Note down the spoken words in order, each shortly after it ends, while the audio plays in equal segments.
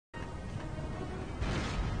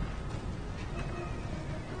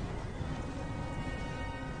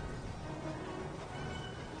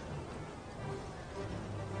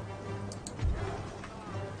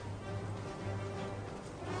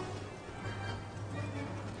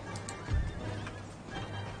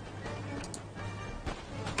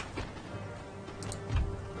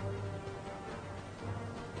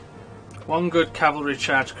One good cavalry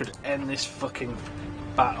charge could end this fucking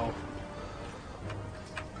battle.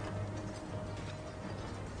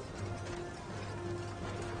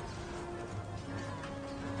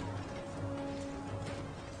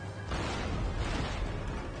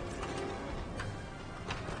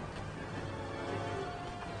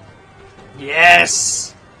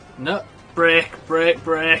 Yes! No, break, break,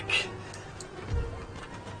 break.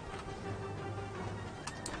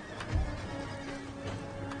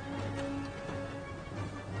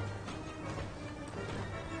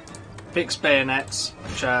 Fix bayonets,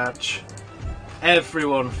 charge.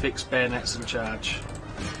 Everyone fix bayonets and charge.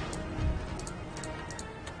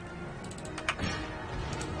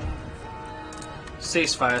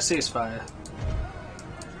 Ceasefire, ceasefire.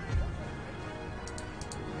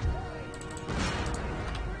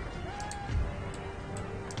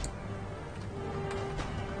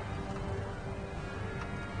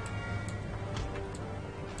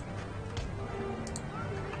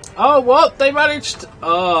 Oh, what? They managed...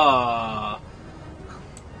 Oh.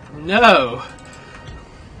 No.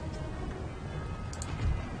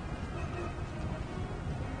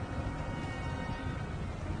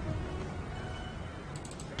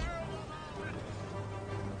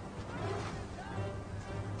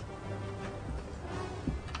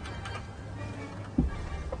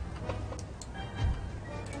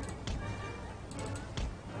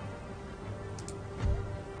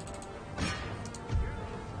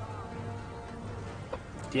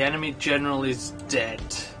 The enemy general is dead.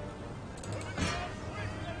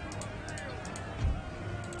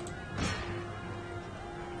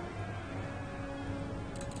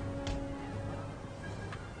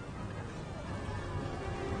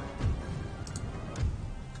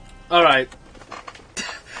 Alright.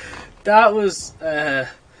 That was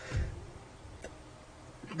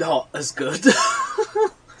not as good.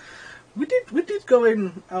 we did go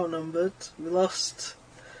in outnumbered. We lost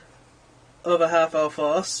over half our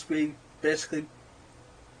force. We basically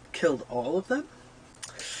killed all of them.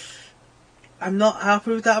 I'm not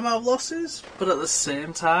happy with that amount of losses, but at the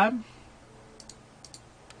same time,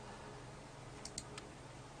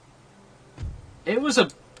 it was a...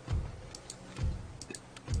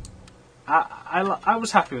 I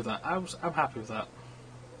was happy with that. I'm happy with that.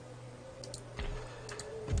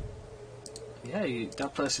 Yeah,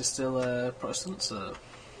 that place is still Protestant, so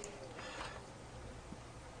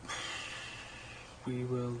we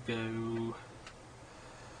will go.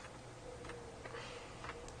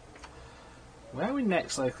 Where are we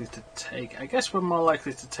next likely to take? I guess we're more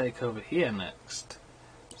likely to take over here next.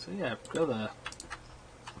 So yeah, go there.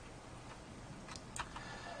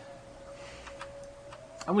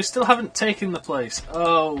 And we still haven't taken the place.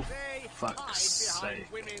 Oh, fuck's sake.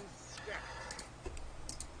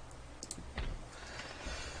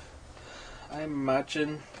 I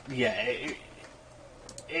imagine, yeah,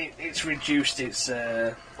 it's reduced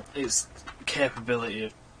its capability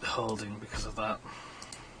of holding because of that.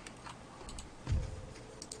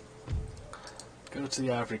 Go to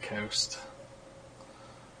the Ivory Coast.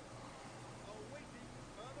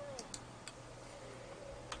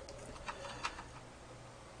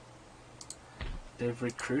 They've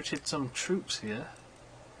recruited some troops here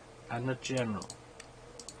and a general.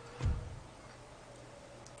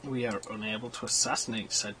 We are unable to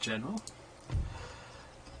assassinate said general.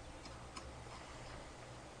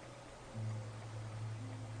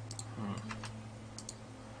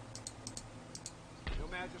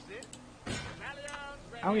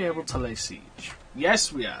 Are we able to lay siege?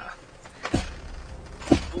 Yes, we are.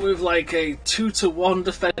 With like a 2-to-1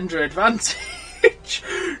 defender advantage.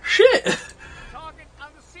 Shit!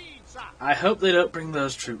 I hope they don't bring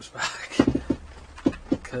those troops back,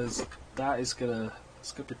 because that is gonna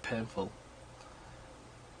be painful.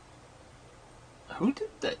 Who did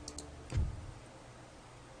that?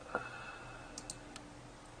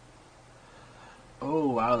 Oh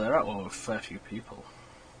wow, they're at war with a fair few people.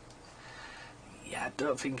 Yeah, I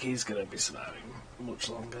don't think he's gonna be surviving much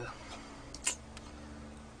longer.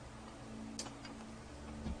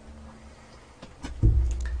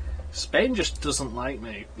 Spain just doesn't like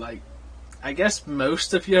me. Like, I guess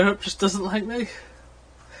most of Europe just doesn't like me.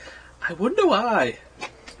 I wonder why.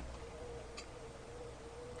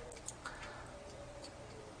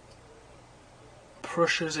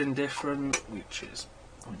 Prussia's indifferent, which is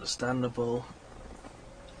understandable.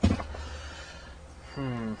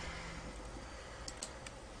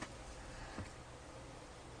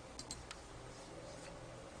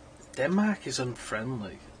 Denmark is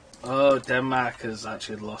unfriendly. Oh, Denmark has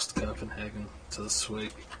actually lost Copenhagen to the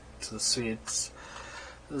Swedes. The Swedes.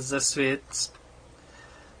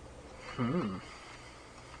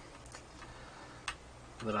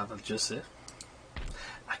 that I've adjusted.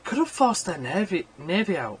 I could have forced their navy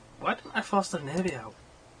out. Why didn't I force their navy out?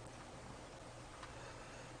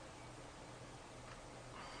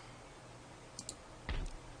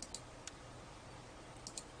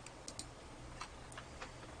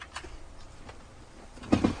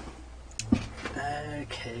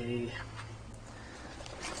 Okay.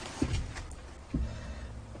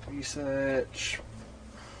 Research.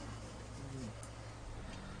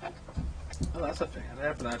 Oh, that's a thing. I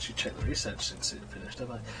haven't actually checked the research since it finished,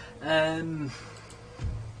 have I?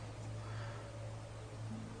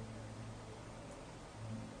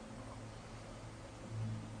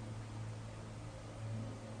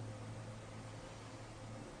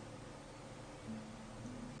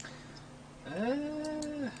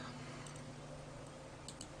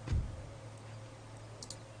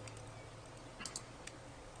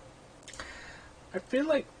 I feel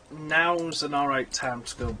like now's an alright time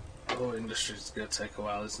to go. Oh, industry's going to take a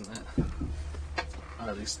while, isn't it? Or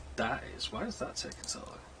at least that is. Why is that taking so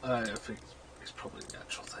long? I think it's probably the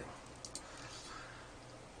actual thing.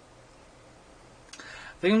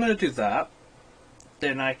 I think I'm going to do that.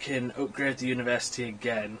 Then I can upgrade the university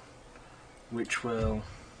again, which will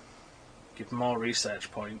give more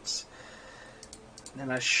research points. Then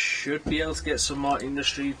I should be able to get some more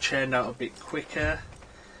industry churned out a bit quicker.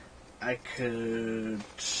 I could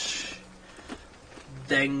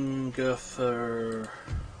then go for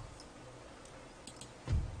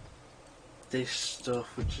this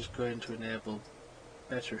stuff, which is going to enable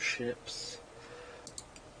better ships.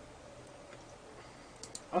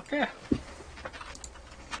 Okay.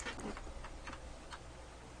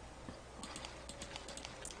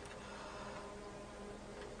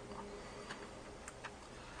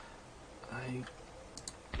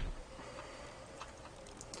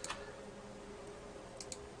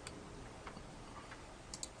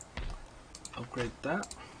 Upgrade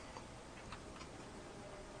that.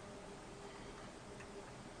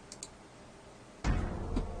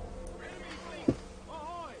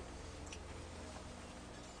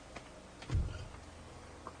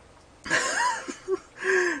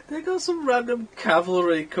 They got some random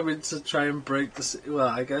cavalry coming to try and break the siege. Well,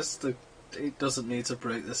 I guess it doesn't need to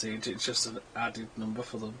break the siege, it's just an added number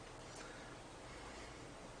for them.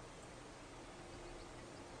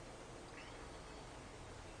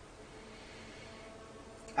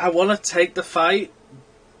 I want to take the fight,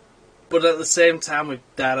 but at the same time, with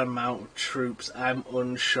that amount of troops, I'm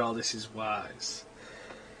unsure this is wise.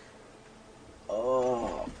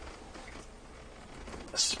 Oh.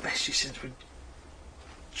 Especially since we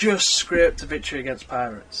just scraped a victory against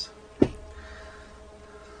pirates.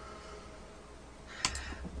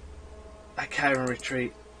 I can't even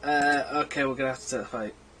retreat. Okay, we're going to have to take the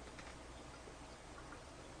fight.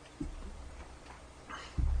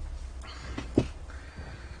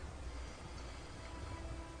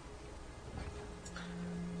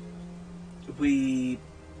 We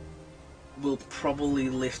will probably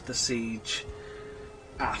lift the siege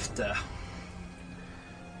after,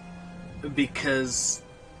 because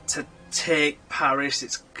to take Paris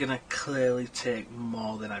it's gonna clearly take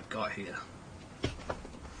more than I've got here.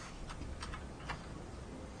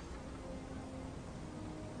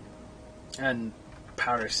 And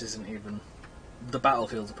Paris isn't even the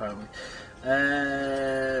battlefield apparently.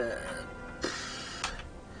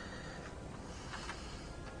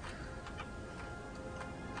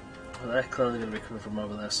 Well, they're clearly going to be coming from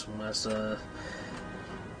over there somewhere, so...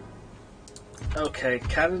 Okay,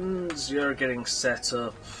 cannons, you're getting set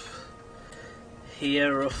up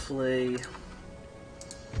here roughly.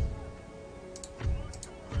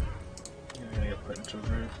 You're going to get put into a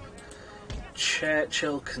group.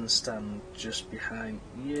 Churchill can stand just behind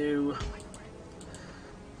you.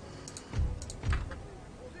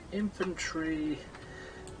 Infantry,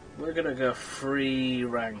 we're going to go 3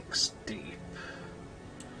 ranks deep.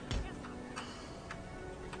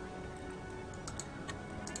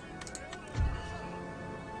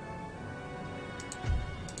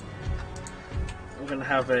 We're going to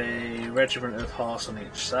have a regiment of horse on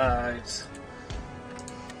each side.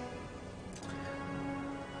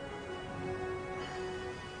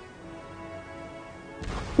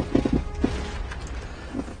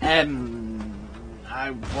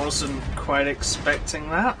 I wasn't quite expecting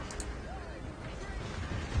that.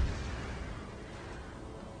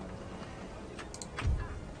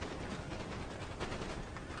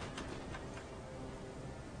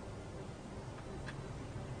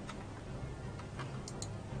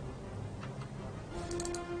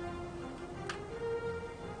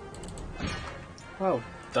 Well,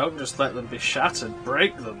 don't just let them be shattered,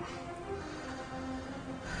 break them.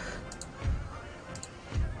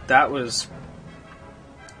 That was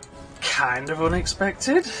kind of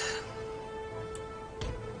unexpected.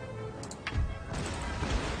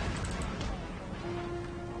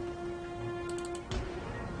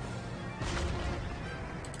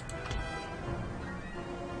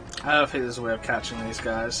 I don't think there's a way of catching these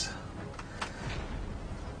guys.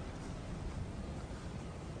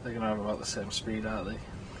 They're going to have about the same speed, aren't they?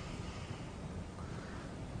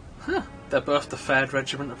 Huh. They're both the 3rd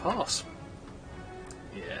Regiment of Horse.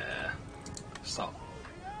 Yeah. Stop.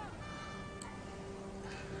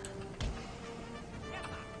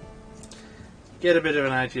 Get a bit of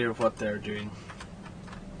an idea of what they're doing.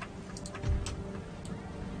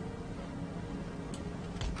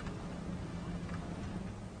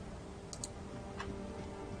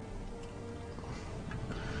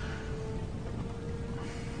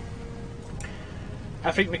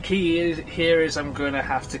 I think the key here is I'm going to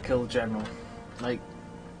have to kill the general. Like,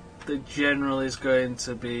 the general is going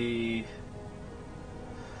to be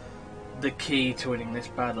the key to winning this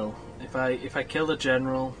battle. If I kill the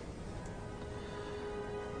general,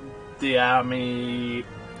 the army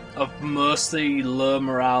of mostly low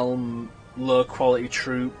morale, low quality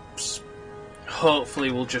troops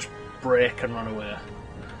hopefully will just break and run away.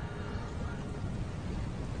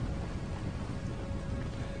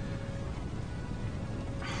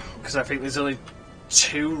 Because I think there's only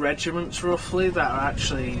 2 regiments roughly that are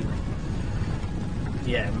actually,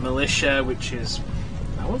 militia, which is,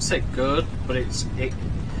 I wouldn't say good, but it's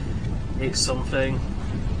something.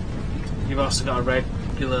 You've also got a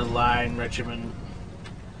regular line regiment.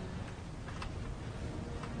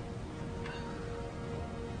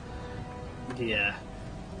 Yeah,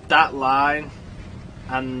 that line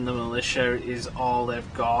and the militia is all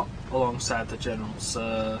they've got alongside the general.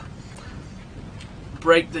 So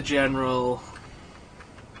break the general.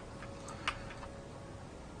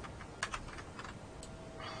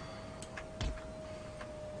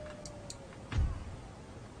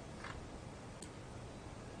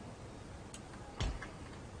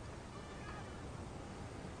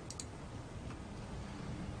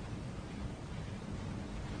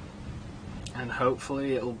 And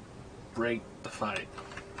hopefully it'll break the fight.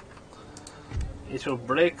 It will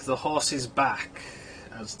break the horse's back,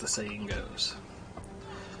 as the saying goes.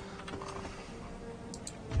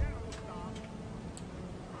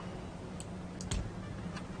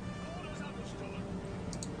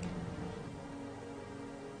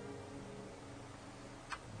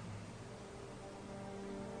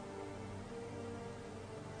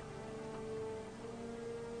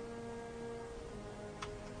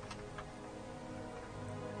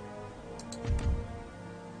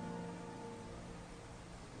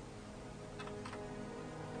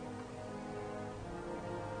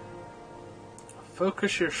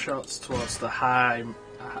 Focus your shots towards the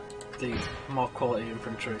the more quality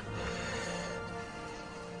infantry.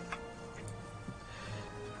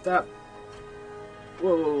 That.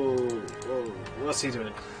 Whoa, whoa, what's he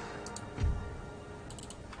doing?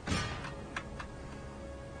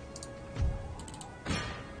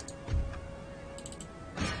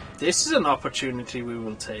 This is an opportunity we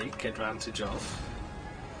will take advantage of.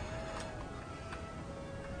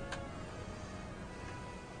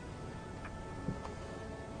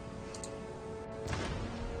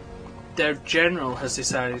 Their general has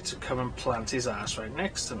decided to come and plant his ass right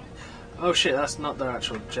next to me. Oh shit, that's not their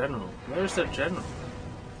actual general. Where is their general?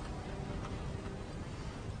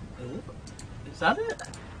 Is that it?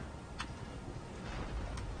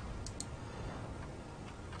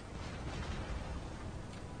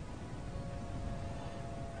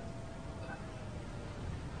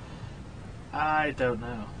 I don't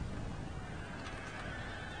know.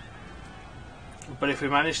 But if we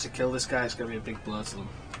manage to kill this guy, it's going to be a big blow to them.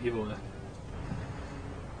 Either way.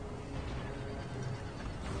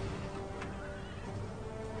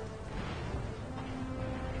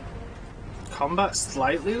 Combat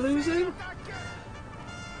slightly losing?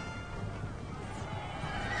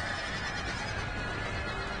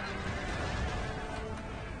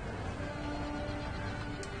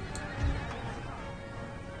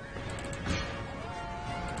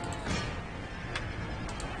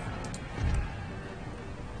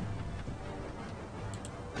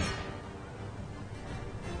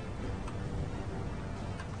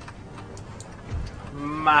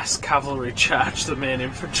 Mass cavalry charge the main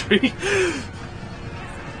infantry.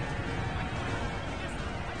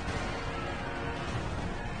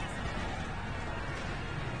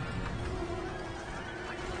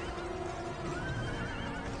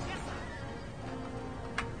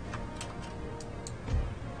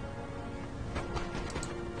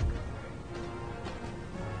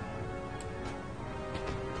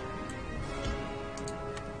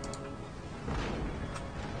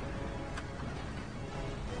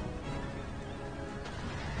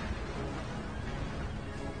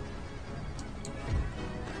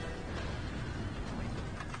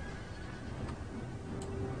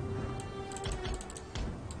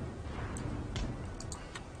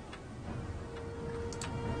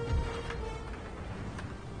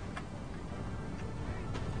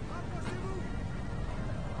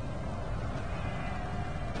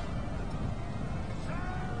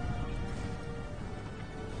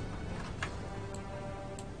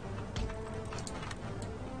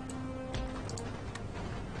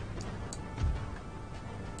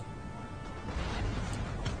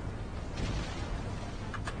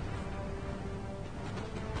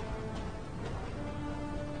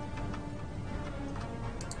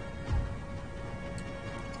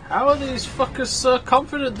 How are these fuckers so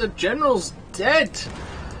confident the general's dead?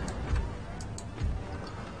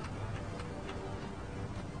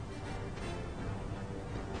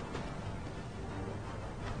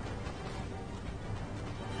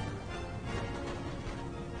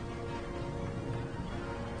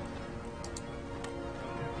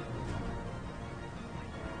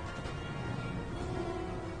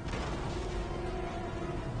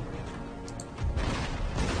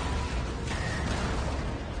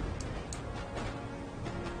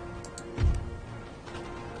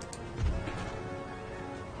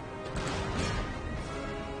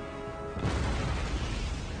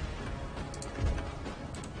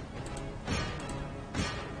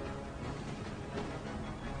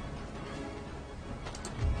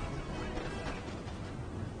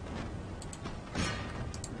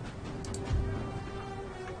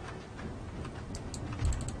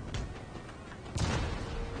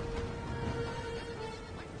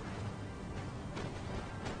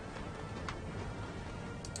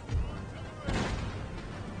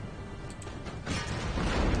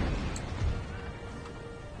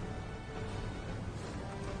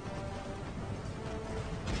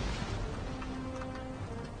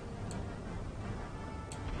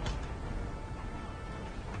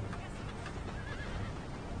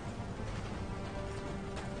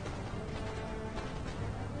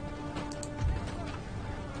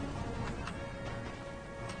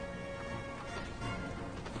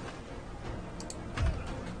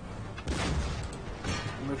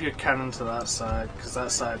 Move your cannon to that side, because that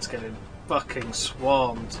side's getting fucking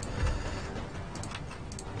swarmed.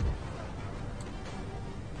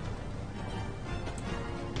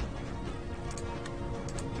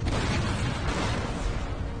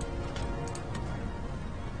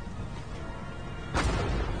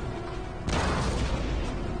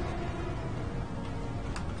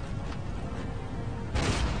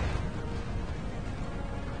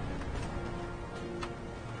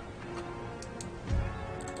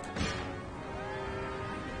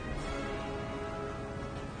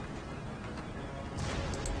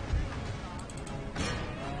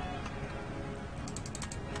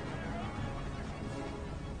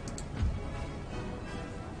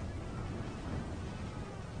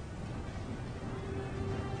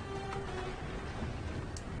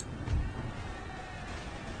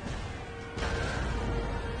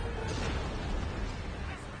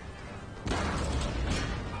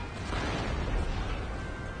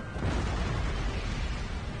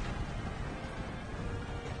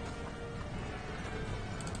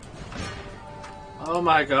 Oh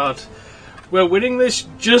my god. We're winning this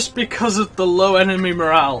just because of the low enemy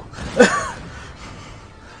morale.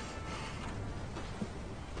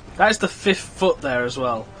 That is the 5th foot there as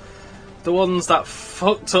well. The ones that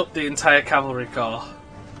fucked up the entire cavalry corps.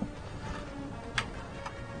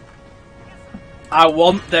 I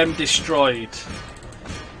want them destroyed.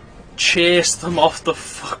 Chase them off the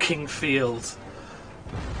fucking field.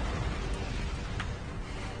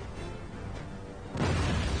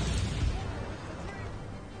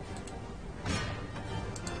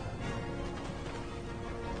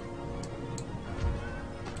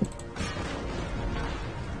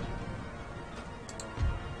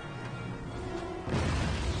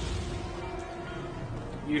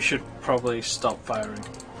 You should probably stop firing.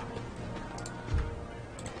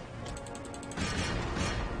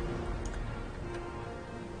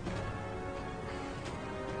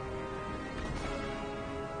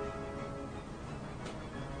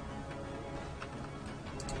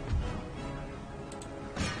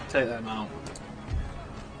 Take them out.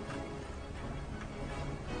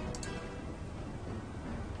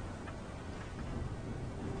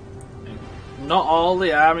 Not all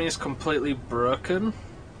the army is completely broken.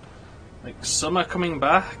 Like, some are coming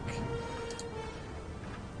back.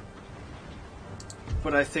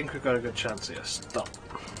 But I think we've got a good chance here. Stop.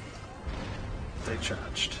 They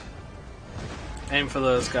charged. Aim for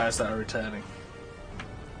those guys that are returning.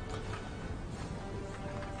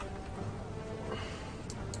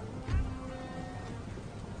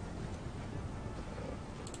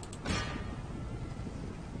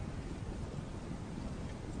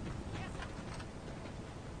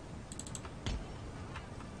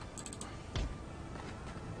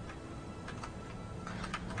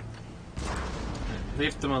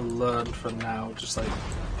 Leave them alone for now, just like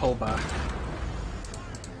pull back.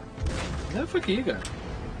 Where the fuck are you going?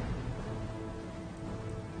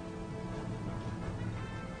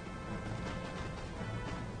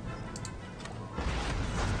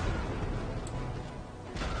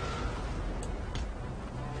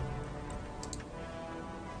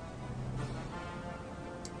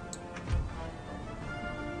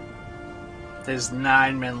 There's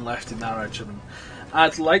 9 men left in that regiment.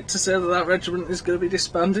 I'd like to say that that regiment is going to be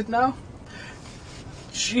disbanded now.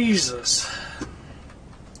 Jesus.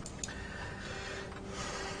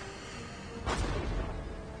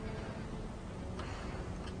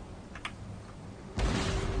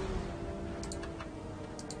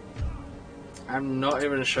 I'm not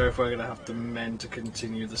even sure if we're going to have the men to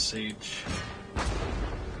continue the siege.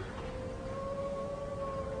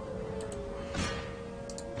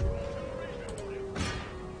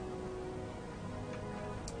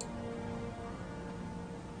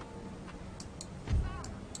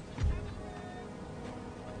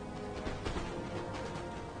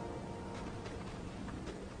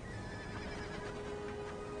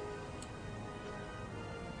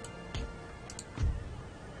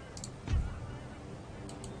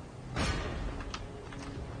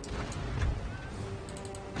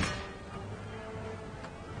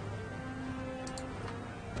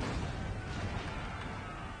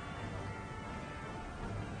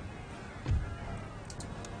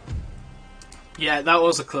 Yeah, that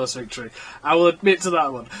was a close victory. I will admit to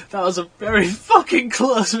that one. That was a very fucking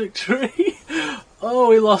close victory. Oh,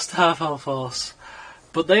 we lost half our force.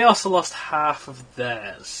 But they also lost half of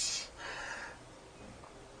theirs.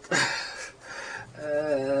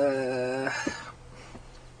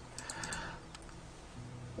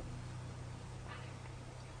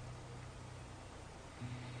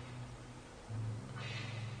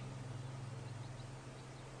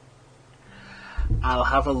 I'll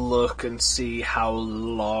have a look and see how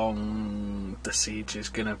long the siege is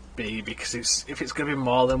going to be, because if it's going to be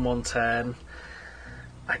more than 1 turn,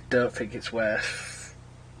 I don't think it's worth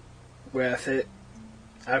it.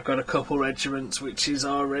 I've got a couple regiments which is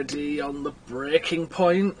already on the breaking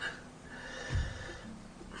point.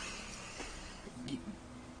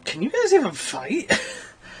 Can you guys even fight?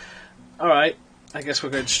 Alright, I guess we're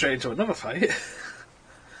going straight into another fight.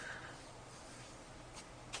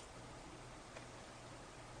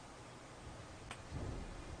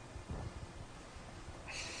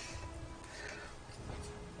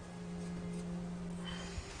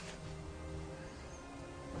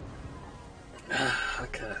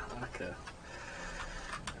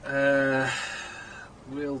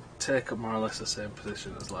 We'll take up more or less the same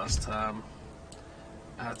position as last time.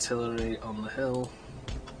 Artillery on the hill.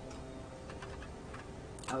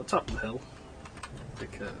 At the top of the hill.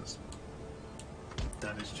 Because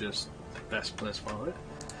that is just the best place for it.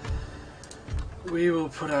 We will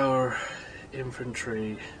put our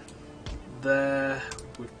infantry there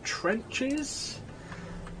with trenches.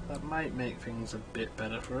 That might make things a bit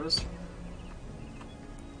better for us.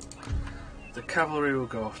 The cavalry will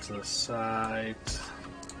go off to the side.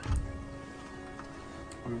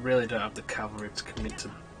 We really don't have the cavalry to commit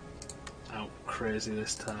to out crazy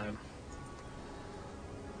this time.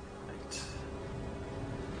 Right.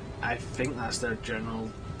 I think that's their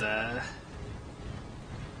general there.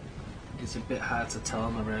 It's a bit hard to tell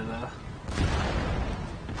on the radar.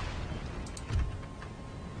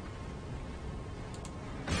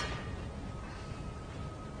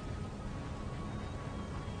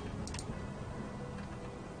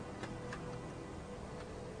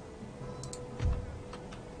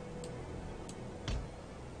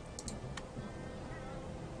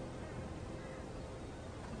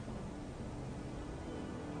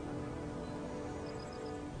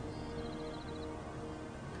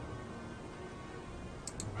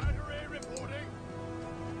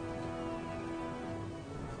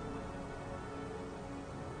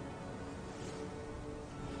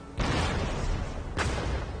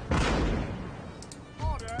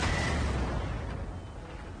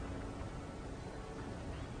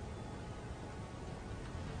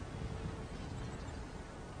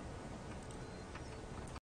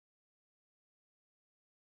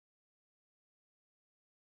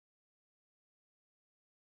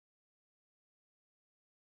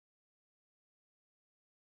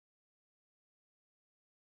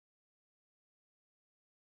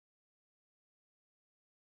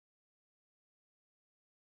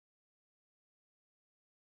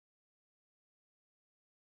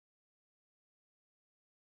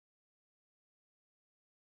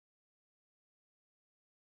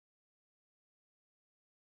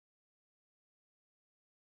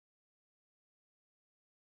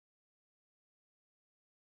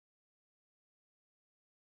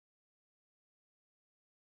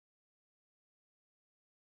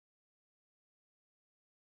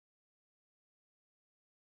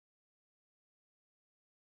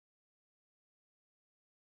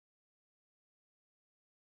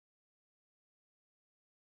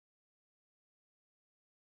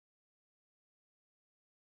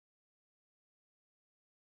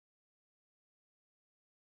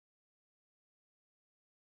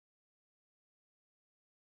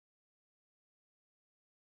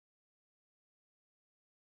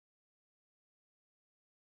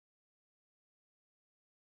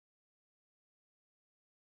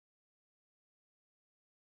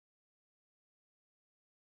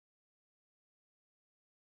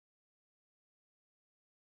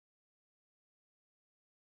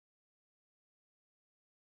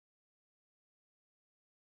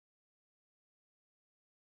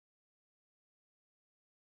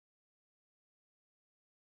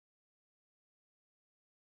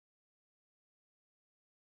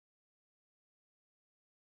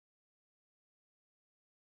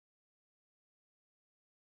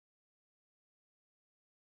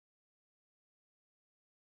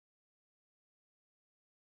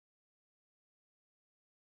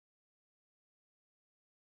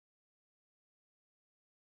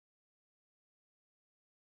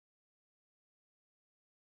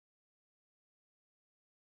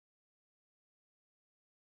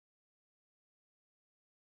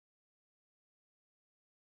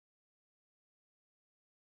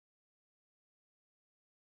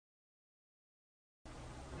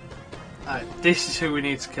 This is who we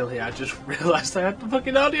need to kill here. I just realised I had the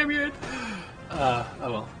fucking audio muted. Oh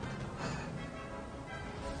well.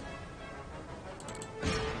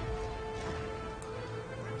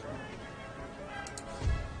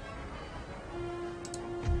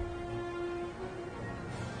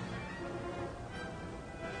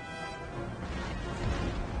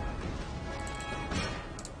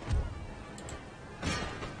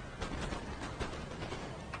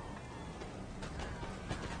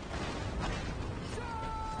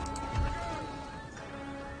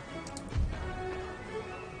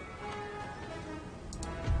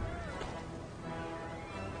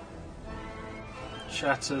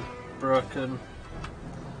 Shattered, broken.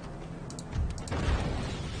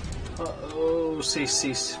 Oh,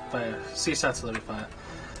 cease fire. Cease artillery fire.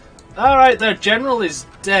 Alright, their general is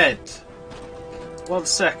dead. 1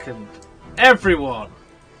 second. Everyone!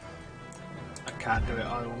 I can't do it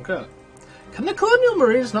all in one go. Can the Colonial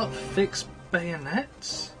Marines not fix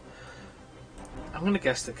bayonets? I'm gonna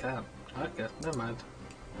guess they can. Okay, never mind.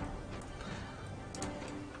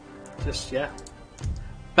 Just, yeah.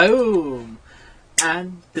 Boom!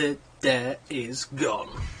 And the dare is gone.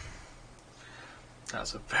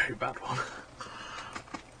 That's a very bad one.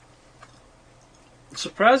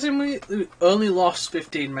 Surprisingly, we only lost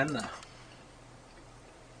 15 men there.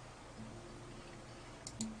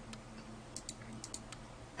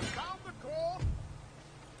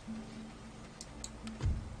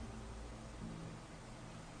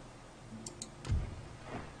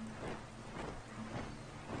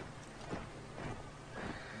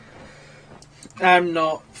 I'm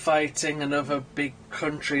not fighting another big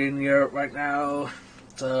country in Europe right now,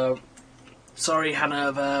 so sorry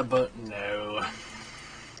Hanover, but no.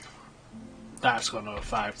 That's got another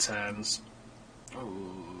 5 turns.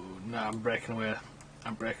 Ooh, no, I'm breaking away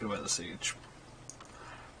the siege.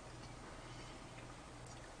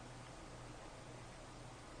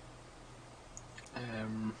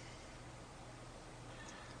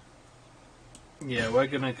 Yeah, we're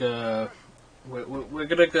gonna go. We're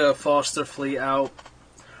gonna go force the fleet out.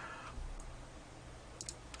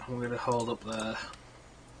 I'm gonna hold up there.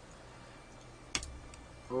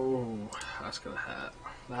 Oh, that's gonna hurt.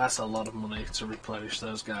 That's a lot of money to replenish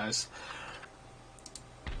those guys.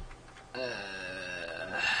 Okay,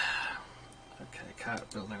 can't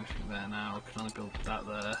build anything there now. Can only build that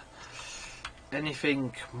there.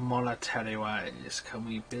 Anything monetary wise? Can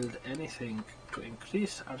we build anything to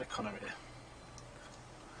increase our economy?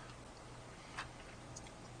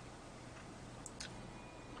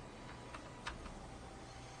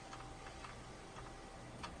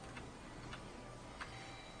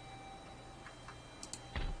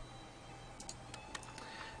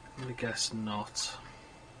 I'm gonna guess not.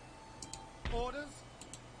 Orders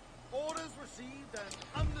received and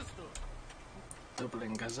understood.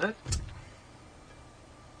 Dublin Gazette.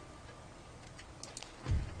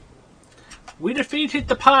 We defeated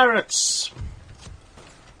the pirates!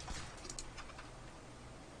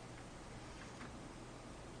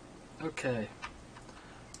 Okay.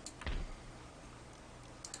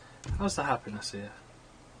 How's the happiness here?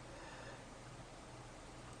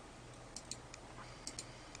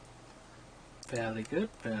 Fairly good,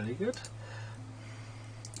 fairly good.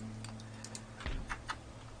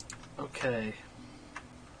 Okay.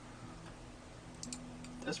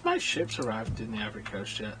 Has my ships arrived in the Ivory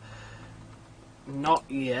Coast yet? Not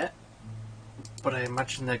yet, but I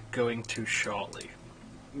imagine they're going to shortly.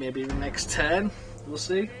 Maybe the next turn, we'll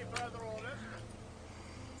see.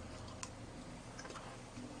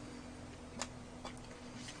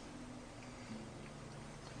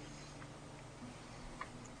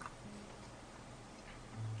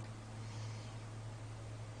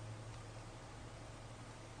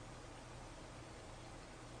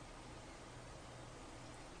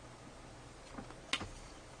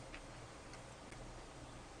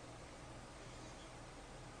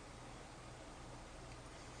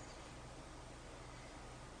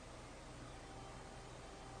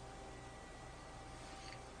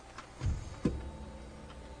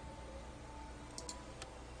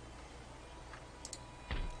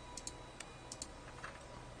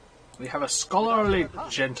 We have a scholarly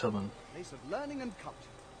gentleman. Place of learning and culture.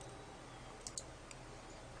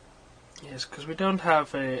 Yes, because we don't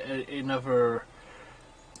have another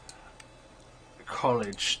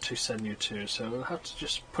college to send you to, so we'll have to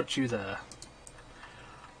just put you there.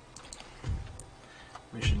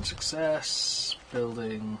 Mission success,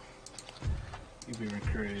 building, you've been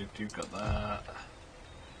recruited, you've got that.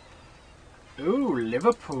 Ooh,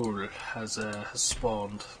 Liverpool has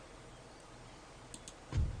spawned.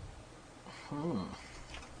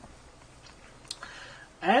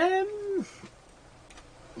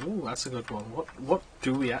 Ooh, that's a good one. What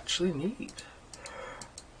do we actually need?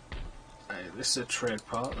 This is a trade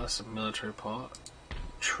part. That's a military part.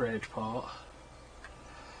 Trade part.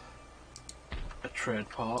 A trade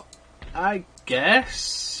part. I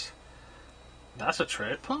guess that's a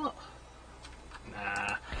trade part.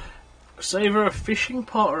 Nah. So either a fishing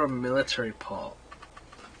part or a military part.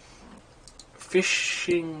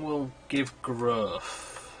 Fishing will give growth.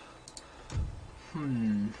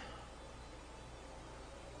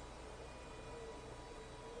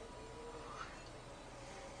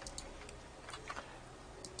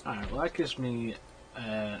 Alright, well that gives me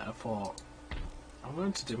a fort. I'm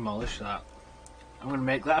going to demolish that. I'm going to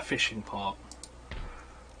make that a fishing port.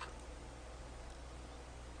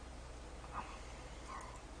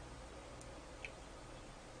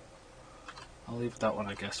 I'll leave that one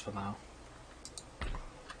I guess for now.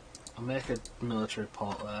 I'll make a military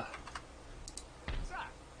port there.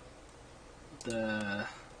 They're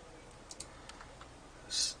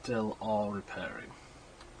still all repairing.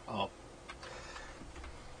 Or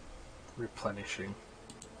replenishing.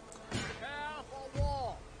 Prepare for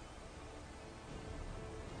war.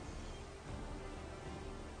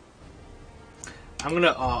 I'm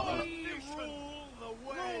gonna Rule the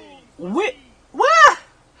way. what?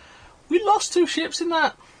 We lost 2 ships in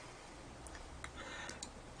that.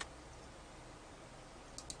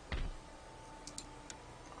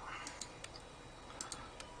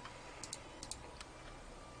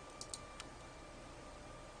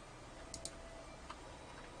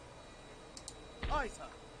 Aye, sir.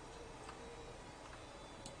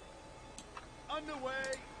 Underway.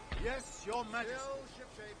 Yes, Your Majesty.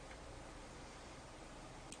 Shipshape.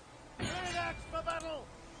 Ready for battle.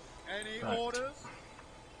 Any Right. orders?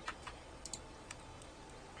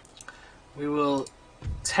 We will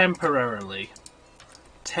temporarily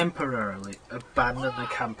abandon the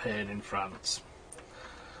campaign in France.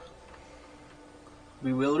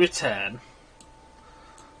 We will return,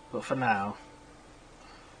 but for now,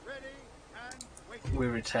 Ready and waiting. we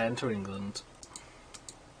return to England.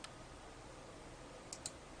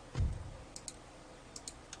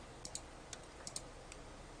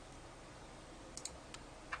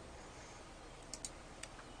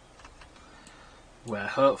 Where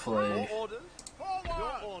hopefully Your orders? Forward.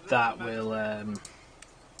 Your orders, that Your will Majesty.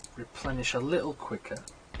 replenish a little quicker.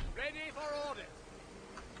 Ready for orders.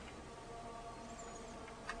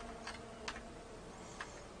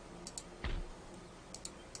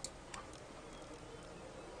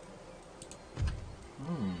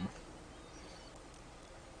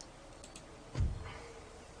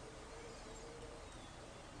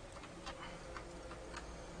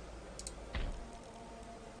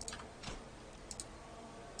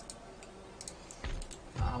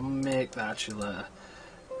 I'll make that actually later.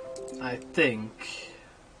 I think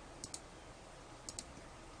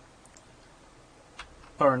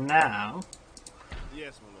for now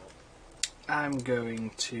Yes, my lord. I'm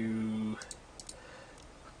going to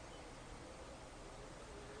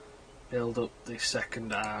build up the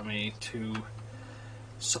second army to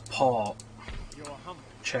support Your humble.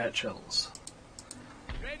 Churchill's.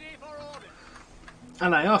 Ready for orders.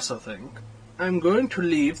 And I also think I'm going to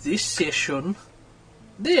leave this session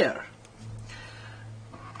there.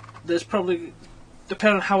 There's probably,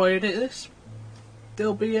 depending on how I edit this,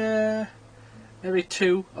 there'll be maybe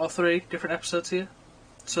 2 or 3 different episodes here.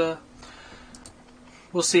 So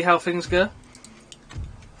we'll see how things go.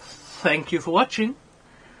 Thank you for watching,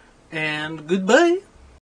 and goodbye.